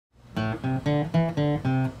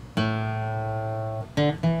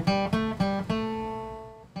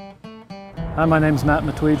Hi, my name is Matt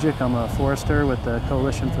Matwijik. I'm a forester with the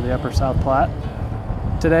Coalition for the Upper South Platte.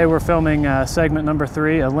 Today we're filming segment number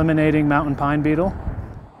 3, Eliminating Mountain Pine Beetle.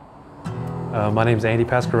 My name is Andy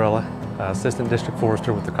Pascarella, Assistant District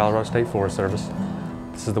Forester with the Colorado State Forest Service.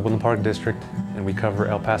 This is the Woodland Park District, and we cover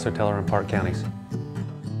El Paso, Teller, and Park counties.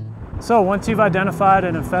 So once you've identified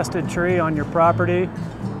an infested tree on your property,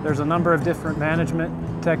 there's a number of different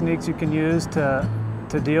management techniques you can use to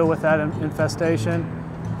deal with that infestation.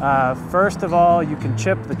 First of all, you can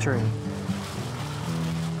chip the tree.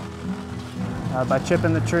 By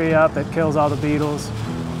chipping the tree up, it kills all the beetles.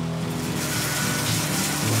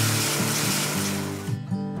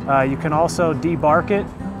 You can also debark it,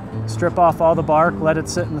 strip off all the bark, let it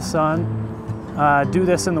sit in the sun. Do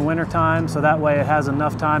this in the wintertime, so that way it has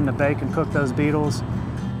enough time to bake and cook those beetles.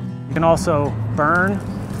 You can also burn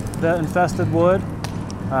the infested wood.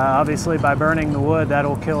 Obviously, by burning the wood,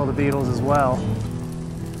 that'll kill the beetles as well.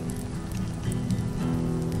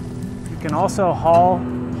 You can also haul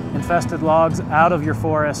infested logs out of your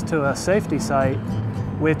forest to a safety site,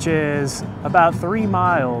 which is about 3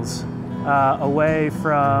 miles away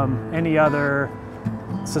from any other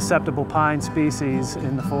susceptible pine species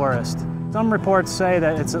in the forest. Some reports say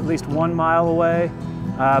that it's at least 1 mile away,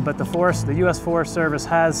 but the U.S. Forest Service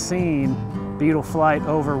has seen beetle flight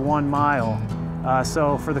over 1 mile.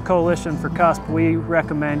 So for the Coalition for Cusp, we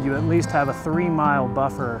recommend you at least have a 3-mile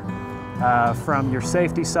buffer from your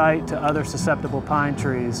safety site to other susceptible pine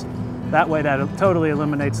trees. That way that totally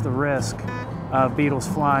eliminates the risk of beetles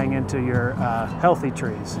flying into your healthy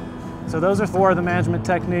trees. So those are 4 of the management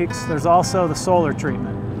techniques. There's also the solar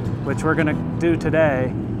treatment, which we're going to do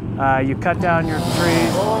today. You cut down your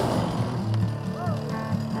trees,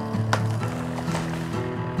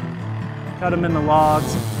 cut them in the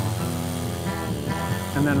logs,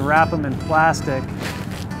 and then wrap them in plastic,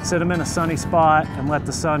 sit them in a sunny spot, and let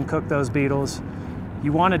the sun cook those beetles.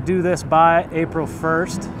 You want to do this by April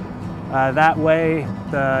 1st. That way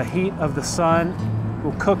the heat of the sun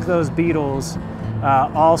will cook those beetles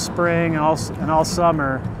all spring and all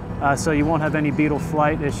summer, so you won't have any beetle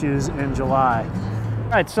flight issues in July.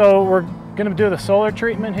 All right, so we're going to do the solar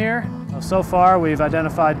treatment here. So far we've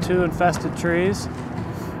identified 2 infested trees.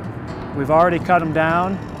 We've already cut them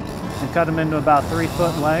down and cut them into about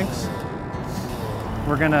 3-foot lengths.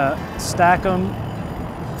 We're going to stack them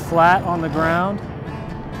flat on the ground.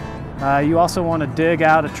 You also want to dig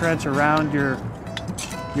out a trench around your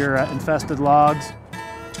infested logs.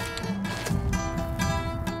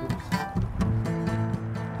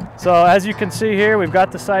 So as you can see here, we've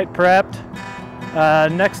got the site prepped.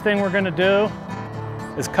 Next thing we're going to do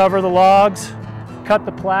is cover the logs, cut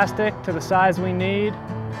the plastic to the size we need.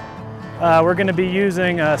 We're going to be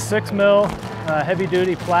using a 6mm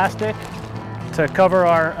heavy-duty plastic to cover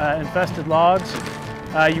our infested logs.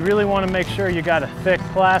 You really want to make sure you got a thick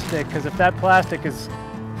plastic, because if that plastic is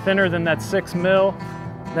thinner than that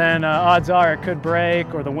 6mm, then odds are it could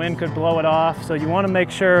break or the wind could blow it off. So you want to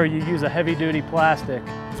make sure you use a heavy-duty plastic.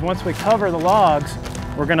 Once we cover the logs,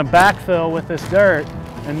 we're going to backfill with this dirt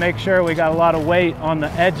and make sure we got a lot of weight on the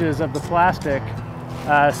edges of the plastic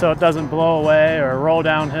so it doesn't blow away or roll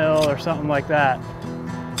downhill or something like that.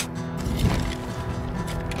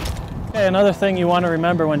 Okay, another thing you want to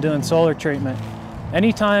remember when doing solar treatment,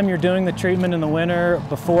 anytime you're doing the treatment in the winter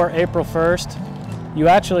before April 1st, you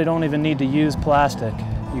actually don't even need to use plastic.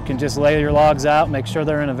 You can just lay your logs out, make sure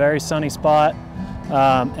they're in a very sunny spot,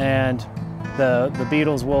 and the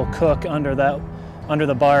beetles will cook under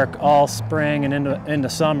the bark all spring and into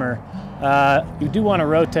summer. You do want to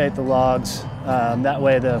rotate the logs, that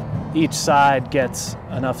way each side gets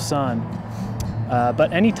enough sun.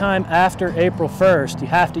 But anytime after April 1st, you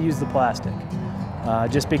have to use the plastic,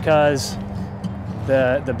 just because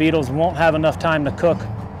the beetles won't have enough time to cook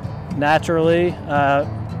naturally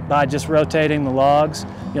by just rotating the logs.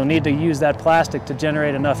 You'll need to use that plastic to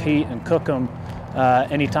generate enough heat and cook them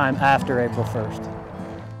anytime after April 1st.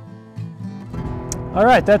 All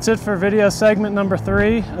right, that's it for video segment number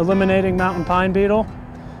 3, Eliminating Mountain Pine Beetle.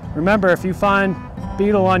 Remember, if you find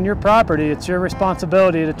beetle on your property, it's your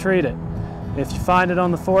responsibility to treat it. If you find it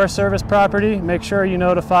on the Forest Service property, make sure you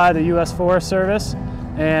notify the U.S. Forest Service,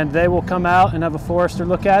 and they will come out and have a forester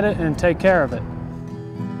look at it and take care of it.